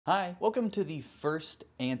Hi, welcome to the first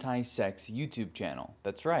anti-sex YouTube channel.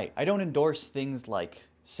 That's right, I don't endorse things like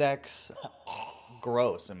sex.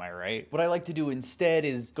 Gross, am I right? What I like to do instead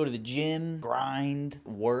is go to the gym, grind,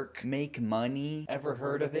 work, make money. Ever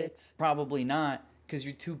heard of it? Probably not, because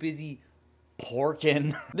you're too busy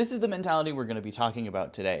porkin'. This is the mentality we're going to be talking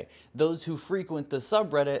about today. Those who frequent the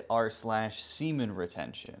subreddit r/semen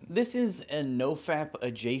retention. This is a nofap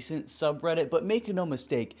adjacent subreddit, but make no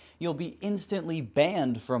mistake, you'll be instantly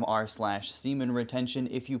banned from r/semen retention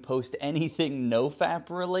if you post anything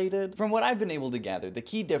nofap related. From what I've been able to gather, the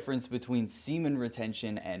key difference between semen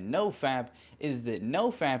retention and nofap is that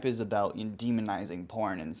nofap is about demonizing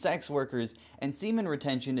porn and sex workers, and semen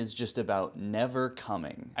retention is just about never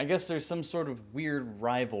coming. I guess there's some sort of weird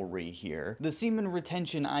rivalry here. The semen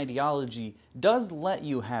retention ideology does let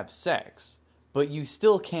you have sex, but you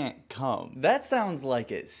still can't come. That sounds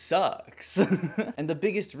like it sucks. And the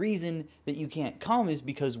biggest reason that you can't come is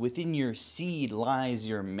because within your seed lies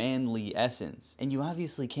your manly essence, and you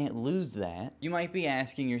obviously can't lose that. You might be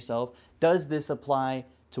asking yourself, does this apply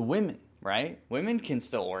to women, right? Women can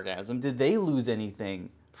still orgasm. Did they lose anything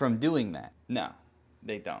from doing that? No,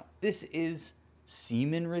 they don't. This is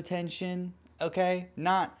semen retention, okay?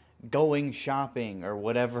 Not going shopping or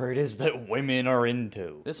whatever it is that women are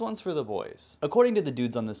into. This one's for the boys. According to the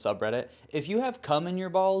dudes on the subreddit, if you have cum in your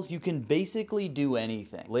balls, you can basically do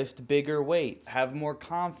anything. Lift bigger weights, have more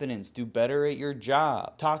confidence, do better at your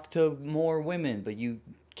job, talk to more women, but you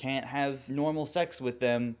can't have normal sex with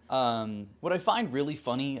them. What I find really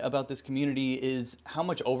funny about this community is how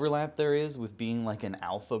much overlap there is with being like an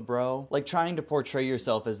alpha bro. Like trying to portray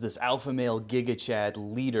yourself as this alpha male giga chad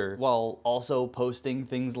leader while also posting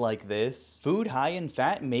things like this. Food high in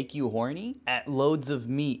fat make you horny? At loads of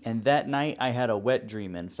meat, and that night I had a wet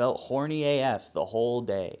dream and felt horny AF the whole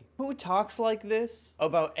day. Who talks like this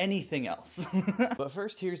about anything else? But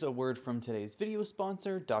first, here's a word from today's video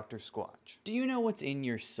sponsor, Dr. Squatch. Do you know what's in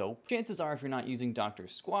your soap? Chances are, if you're not using Dr.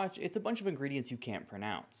 Squatch, it's a bunch of ingredients you can't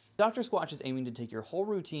pronounce. Dr. Squatch is aiming to take your whole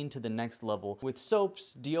routine to the next level with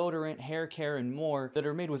soaps, deodorant, hair care, and more that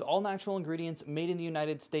are made with all natural ingredients, made in the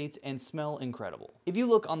United States, and smell incredible. If you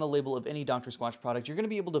look on the label of any Dr. Squatch product, you're gonna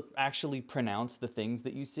be able to actually pronounce the things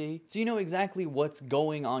that you see, so you know exactly what's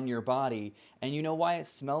going on your body, and you know why it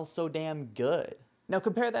smells so damn good. Now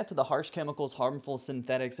compare that to the harsh chemicals, harmful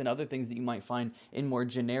synthetics, and other things that you might find in more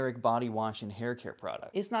generic body wash and hair care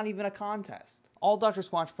products. It's not even a contest. All Dr.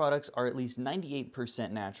 Squatch products are at least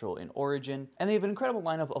 98% natural in origin, and they have an incredible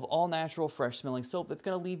lineup of all natural, fresh smelling soap that's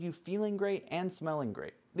gonna leave you feeling great and smelling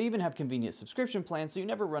great. They even have convenient subscription plans so you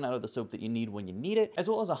never run out of the soap that you need when you need it, as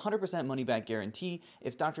well as a 100% money back guarantee.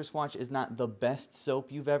 If Dr. Squatch is not the best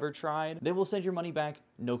soap you've ever tried, they will send your money back,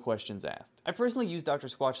 no questions asked. I've personally used Dr.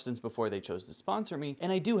 Squatch since before they chose to sponsor me, and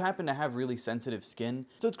I do happen to have really sensitive skin,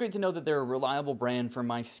 so it's great to know that they're a reliable brand for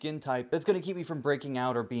my skin type that's gonna keep me from breaking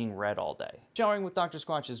out or being red all day. Showering with Dr.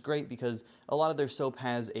 Squatch is great because a lot of their soap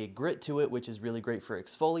has a grit to it, which is really great for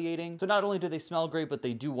exfoliating. So not only do they smell great, but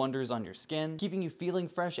they do wonders on your skin, keeping you feeling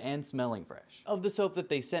fresh and smelling fresh. Of the soap that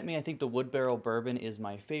they sent me, I think the Wood Barrel Bourbon is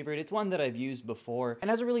my favorite. It's one that I've used before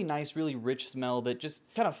and has a really nice, really rich smell that just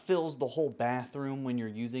kind of fills the whole bathroom when you're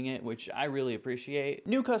using it, which I really appreciate.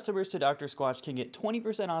 New customers to Dr. Squatch can get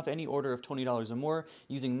 20% off any order of $20 or more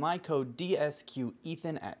using my code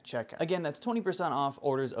DSQEthan at checkout. Again, that's 20% off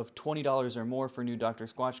orders of $20 or more for new Dr.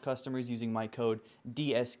 Squatch customers using my code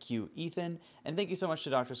DSQEthan. And thank you so much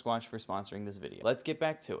to Dr. Squatch for sponsoring this video. Let's get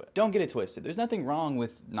back to it. Don't get it twisted. There's nothing wrong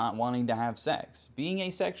with not wanting to have sex. Being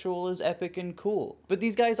asexual is epic and cool. But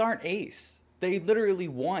these guys aren't ace. They literally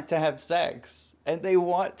want to have sex and they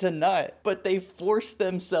want to nut, but they force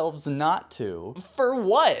themselves not to. For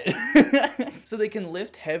what? So they can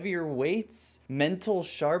lift heavier weights? Mental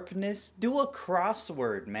sharpness? Do a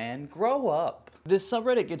crossword, man. Grow up. This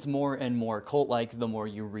subreddit gets more and more cult-like the more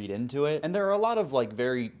you read into it, and there are a lot of like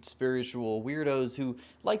very spiritual weirdos who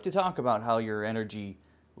like to talk about how your energy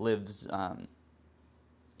lives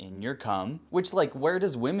in your cum, which like where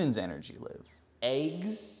does women's energy live?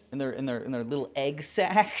 Eggs in their little egg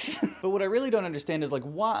sacs. But what I really don't understand is like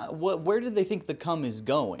where do they think the cum is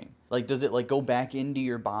going? Like does it like go back into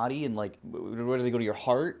your body and like where do they go, to your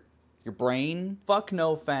heart? Your brain? Fuck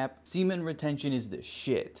no, fap. Semen retention is the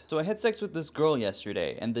shit. So I had sex with this girl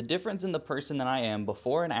yesterday, and the difference in the person that I am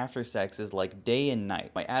before and after sex is like day and night.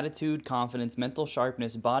 My attitude, confidence, mental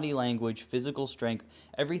sharpness, body language, physical strength,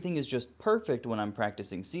 everything is just perfect when I'm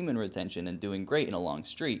practicing semen retention and doing great in a long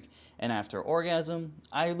streak. And after orgasm,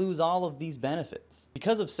 I lose all of these benefits.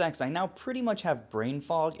 Because of sex, I now pretty much have brain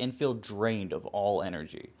fog and feel drained of all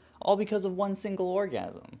energy. all because of one single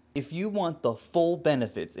orgasm. If you want the full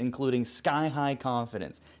benefits, including sky-high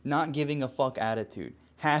confidence, not giving a fuck attitude,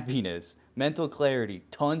 happiness, mental clarity,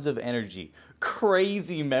 tons of energy,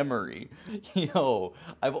 crazy memory. Yo,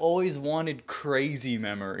 I've always wanted crazy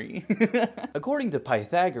memory. According to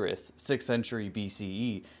Pythagoras, 6th century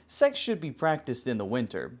BCE, sex should be practiced in the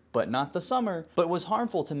winter, but not the summer, but was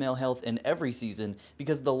harmful to male health in every season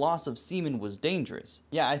because the loss of semen was dangerous.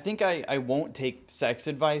 Yeah, I think I won't take sex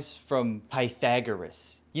advice from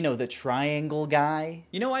Pythagoras. You know, the triangle guy.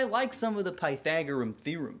 You know, I like some of the Pythagorean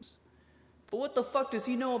theorems. But what the fuck does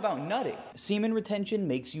he know about nutting? Semen retention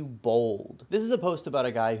makes you bold. This is a post about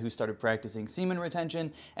a guy who started practicing semen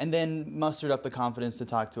retention and then mustered up the confidence to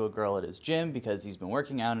talk to a girl at his gym because he's been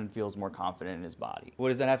working out and feels more confident in his body. What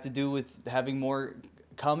does that have to do with having more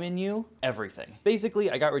cum in you? Everything.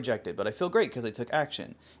 Basically, I got rejected, but I feel great because I took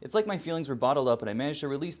action. It's like my feelings were bottled up and I managed to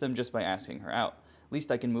release them just by asking her out. At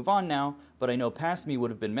least I can move on now, but I know past me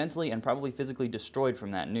would have been mentally and probably physically destroyed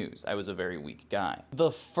from that news. I was a very weak guy.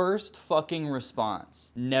 The first fucking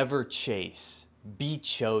response, never chase, be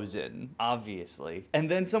chosen, obviously. And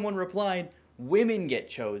then someone replied, women get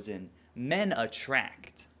chosen, men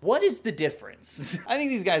attract. What is the difference? I think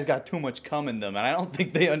these guys got too much cum in them and I don't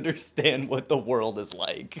think they understand what the world is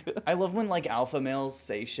like. I love when like alpha males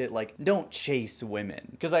say shit like, don't chase women.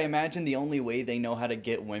 Because I imagine the only way they know how to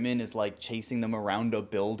get women is like chasing them around a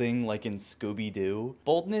building like in Scooby-Doo.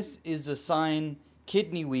 Boldness is a sign,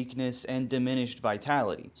 kidney weakness, and diminished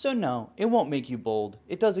vitality. So no, it won't make you bold.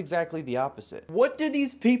 It does exactly the opposite. What do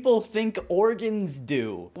these people think organs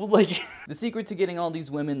do? Well, like, the secret to getting all these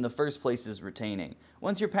women in the first place is retaining.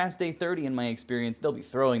 Once you're past day 30, in my experience, they'll be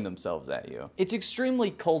throwing themselves at you. It's extremely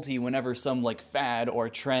culty whenever some like fad or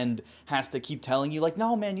trend has to keep telling you like,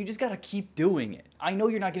 no man, you just gotta keep doing it. I know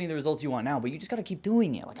you're not getting the results you want now, but you just gotta keep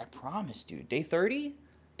doing it. Like I promised, dude. Day 30?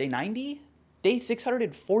 Day 90? Day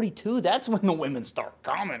 642, that's when the women start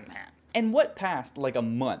coming, man. And what past like a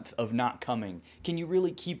month of not coming can you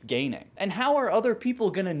really keep gaining? And how are other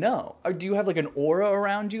people gonna know? Or do you have like an aura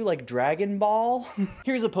around you like Dragon Ball?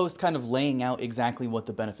 Here's a post kind of laying out exactly what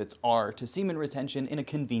the benefits are to semen retention in a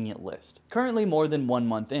convenient list. Currently more than 1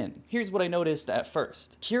 month in. Here's what I noticed at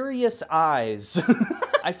first. Curious eyes.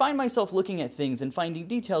 I find myself looking at things and finding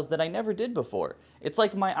details that I never did before. It's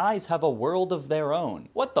like my eyes have a world of their own.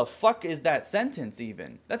 What the fuck is that sentence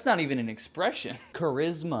even? That's not even an expression.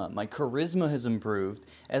 Charisma. My charisma has improved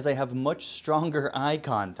as I have much stronger eye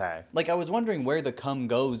contact. Like I was wondering where the cum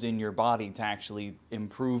goes in your body to actually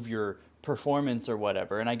improve your performance or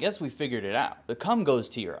whatever, and I guess we figured it out. The cum goes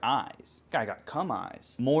to your eyes. Guy got cum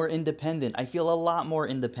eyes. More independent. I feel a lot more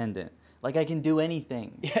independent. Like I can do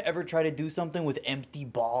anything. Yeah, ever try to do something with empty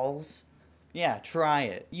balls? Yeah, try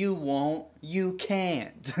it. You won't. You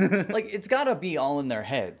can't. Like, it's gotta be all in their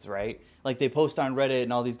heads, right? Like, they post on Reddit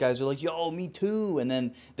and all these guys are like, yo, me too. And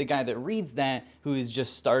then the guy that reads that, who is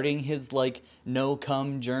just starting his, like,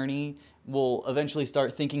 no-cum journey, will eventually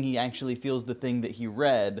start thinking he actually feels the thing that he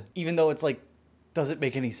read, even though it's like, doesn't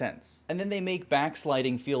make any sense. And then they make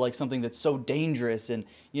backsliding feel like something that's so dangerous and,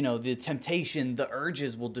 you know, the temptation, the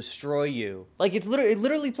urges will destroy you. Like it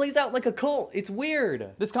literally plays out like a cult. It's weird.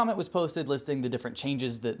 This comment was posted listing the different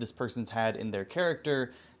changes that this person's had in their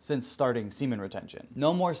character since starting semen retention.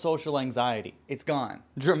 No more social anxiety. It's gone.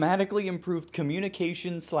 Dramatically improved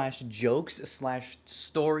communication / jokes /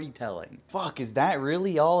 storytelling. Fuck, is that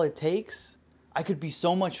really all it takes? I could be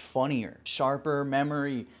so much funnier, sharper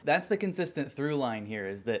memory. That's the consistent through line here,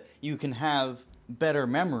 is that you can have better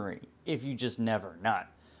memory if you just never nut,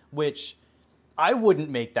 which I wouldn't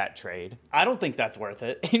make that trade. I don't think that's worth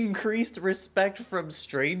it. Increased respect from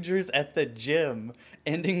strangers at the gym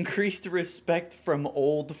and increased respect from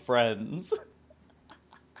old friends.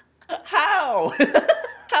 How?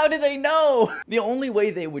 How do they know? The only way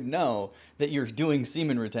they would know that you're doing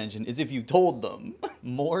semen retention is if you told them.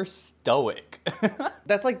 More stoic.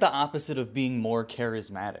 That's like the opposite of being more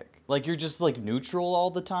charismatic. Like you're just like neutral all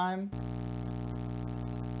the time.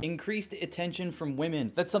 Increased attention from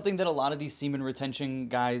women. That's something that a lot of these semen retention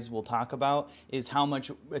guys will talk about, is how much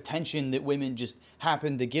attention that women just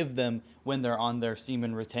happen to give them when they're on their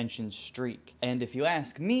semen retention streak. And if you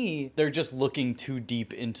ask me, they're just looking too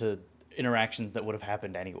deep into interactions that would have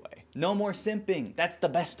happened anyway. No more simping. That's the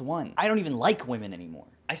best one. I don't even like women anymore.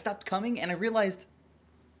 I stopped coming and I realized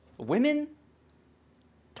women,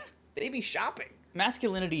 they be shopping.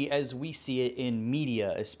 Masculinity, as we see it in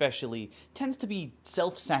media especially, tends to be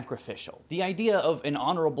self-sacrificial. The idea of an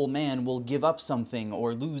honorable man will give up something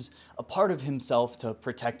or lose a part of himself to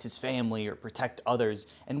protect his family or protect others,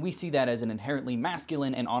 and we see that as an inherently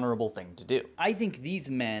masculine and honorable thing to do. I think these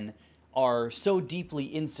men are so deeply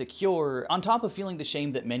insecure, on top of feeling the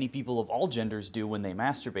shame that many people of all genders do when they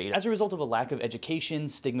masturbate, as a result of a lack of education,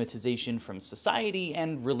 stigmatization from society,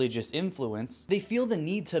 and religious influence, they feel the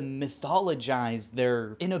need to mythologize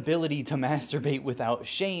their inability to masturbate without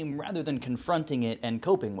shame rather than confronting it and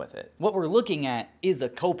coping with it. What we're looking at is a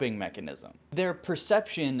coping mechanism. Their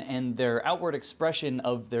perception and their outward expression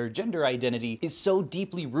of their gender identity is so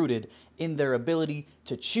deeply rooted in their ability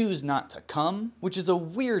to choose not to come, which is a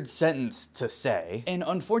weird sentence to say. And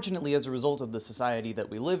unfortunately, as a result of the society that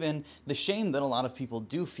we live in, the shame that a lot of people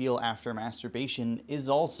do feel after masturbation is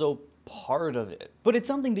also part of it. But it's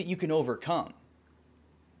something that you can overcome.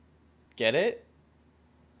 Get it?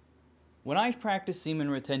 When I practice semen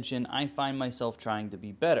retention, I find myself trying to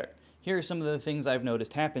be better. Here are some of the things I've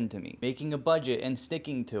noticed happen to me. Making a budget and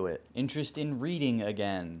sticking to it. Interest in reading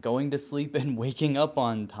again. Going to sleep and waking up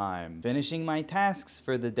on time. Finishing my tasks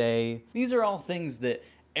for the day. These are all things that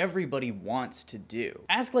everybody wants to do.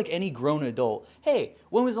 Ask like any grown adult, hey,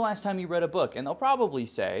 when was the last time you read a book? And they'll probably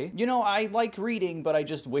say, you know, I like reading, but I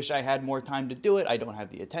just wish I had more time to do it. I don't have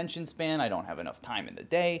the attention span. I don't have enough time in the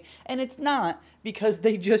day. And it's not because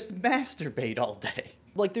they just masturbate all day.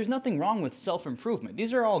 Like, there's nothing wrong with self-improvement.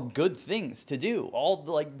 These are all good things to do, all,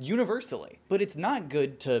 like, universally. But it's not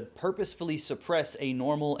good to purposefully suppress a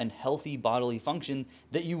normal and healthy bodily function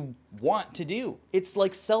that you want to do. It's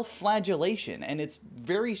like self-flagellation, and it's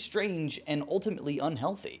very strange and ultimately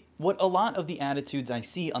unhealthy. What a lot of the attitudes I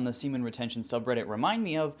see on the semen retention subreddit remind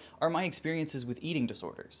me of are my experiences with eating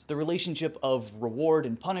disorders. The relationship of reward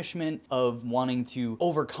and punishment, of wanting to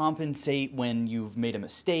overcompensate when you've made a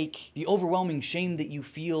mistake, the overwhelming shame that you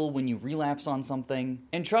feel when you relapse on something.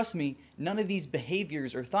 And trust me, none of these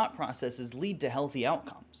behaviors or thought processes lead to healthy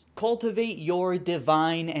outcomes. Cultivate your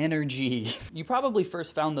divine energy. You probably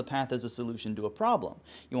first found the path as a solution to a problem.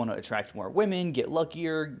 You want to attract more women, get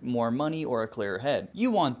luckier, more money, or a clearer head.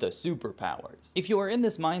 You want the superpowers. If you are in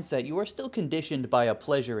this mindset, you are still conditioned by a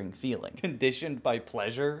pleasuring feeling. Conditioned by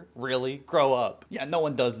pleasure? Really? Grow up. Yeah, no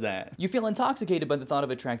one does that. You feel intoxicated by the thought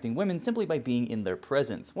of attracting women simply by being in their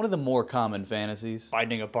presence. One of the more common fantasies.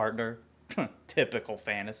 Finding a partner. Typical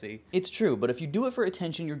fantasy. It's true, but if you do it for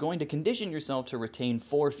attention, you're going to condition yourself to retain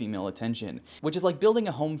for female attention, which is like building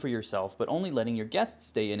a home for yourself, but only letting your guests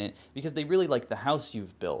stay in it because they really like the house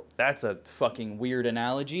you've built. That's a fucking weird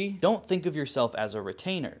analogy. Don't think of yourself as a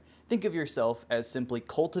retainer. Think of yourself as simply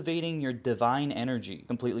cultivating your divine energy.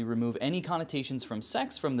 Completely remove any connotations from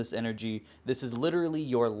sex from this energy. This is literally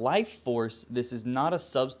your life force. This is not a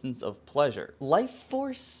substance of pleasure. Life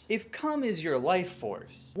force? If cum is your life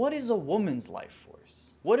force, what is a woman's life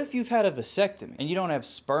force? What if you've had a vasectomy and you don't have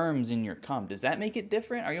sperms in your cum? Does that make it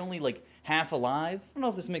different? Are you only like half alive? I don't know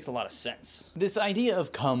if this makes a lot of sense. This idea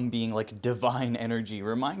of cum being like divine energy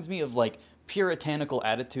reminds me of like puritanical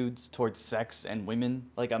attitudes towards sex and women.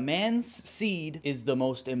 Like, a man's seed is the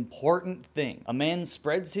most important thing. A man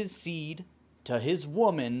spreads his seed to his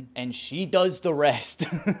woman and she does the rest.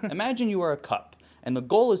 Imagine you are a cup, and the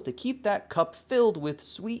goal is to keep that cup filled with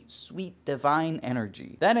sweet, sweet divine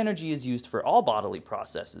energy. That energy is used for all bodily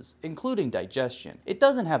processes, including digestion. It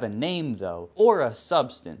doesn't have a name though, or a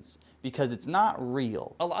substance, because it's not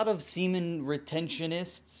real. A lot of semen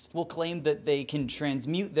retentionists will claim that they can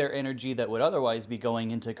transmute their energy that would otherwise be going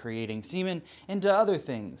into creating semen into other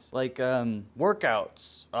things, like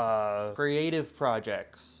workouts, creative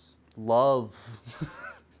projects, love.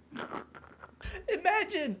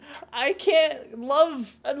 Imagine, I can't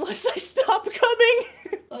love unless I stop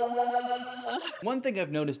coming. One thing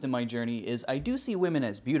I've noticed in my journey is I do see women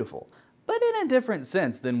as beautiful, but in a different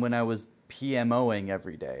sense than when I was PMOing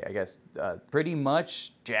every day. I guess pretty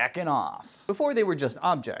much jacking off. Before they were just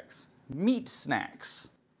objects. Meat snacks.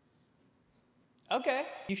 Okay.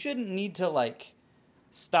 You shouldn't need to like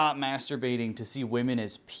stop masturbating to see women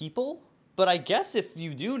as people. But I guess if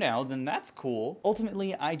you do now, then that's cool.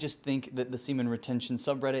 Ultimately, I just think that the semen retention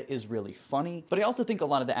subreddit is really funny, but I also think a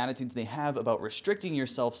lot of the attitudes they have about restricting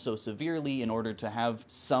yourself so severely in order to have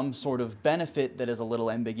some sort of benefit that is a little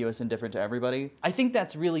ambiguous and different to everybody, I think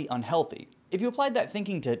that's really unhealthy. If you applied that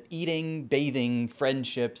thinking to eating, bathing,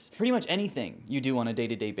 friendships, pretty much anything you do on a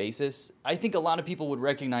day-to-day basis, I think a lot of people would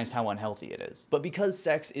recognize how unhealthy it is. But because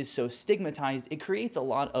sex is so stigmatized, it creates a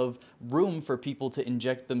lot of room for people to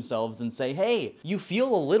inject themselves and say, hey, you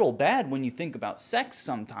feel a little bad when you think about sex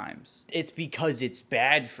sometimes. It's because it's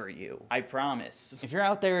bad for you, I promise. If you're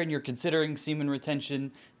out there and you're considering semen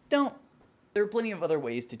retention, don't. There are plenty of other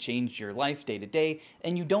ways to change your life day to day,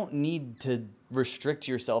 and you don't need to restrict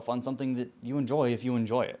yourself on something that you enjoy if you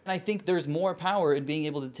enjoy it. And I think there's more power in being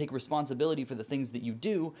able to take responsibility for the things that you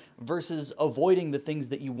do versus avoiding the things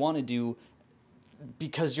that you want to do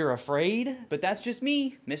Because you're afraid? But that's just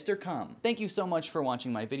me, Mr. Cum. Thank you so much for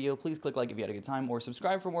watching my video. Please click like if you had a good time, or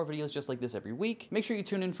subscribe for more videos just like this every week. Make sure you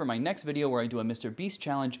tune in for my next video where I do a Mr. Beast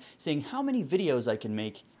challenge, seeing how many videos I can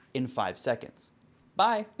make in 5 seconds.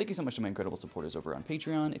 Bye! Thank you so much to my incredible supporters over on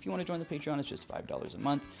Patreon. If you want to join the Patreon, it's just $5 a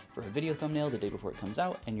month for a video thumbnail the day before it comes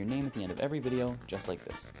out, and your name at the end of every video, just like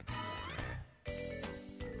this.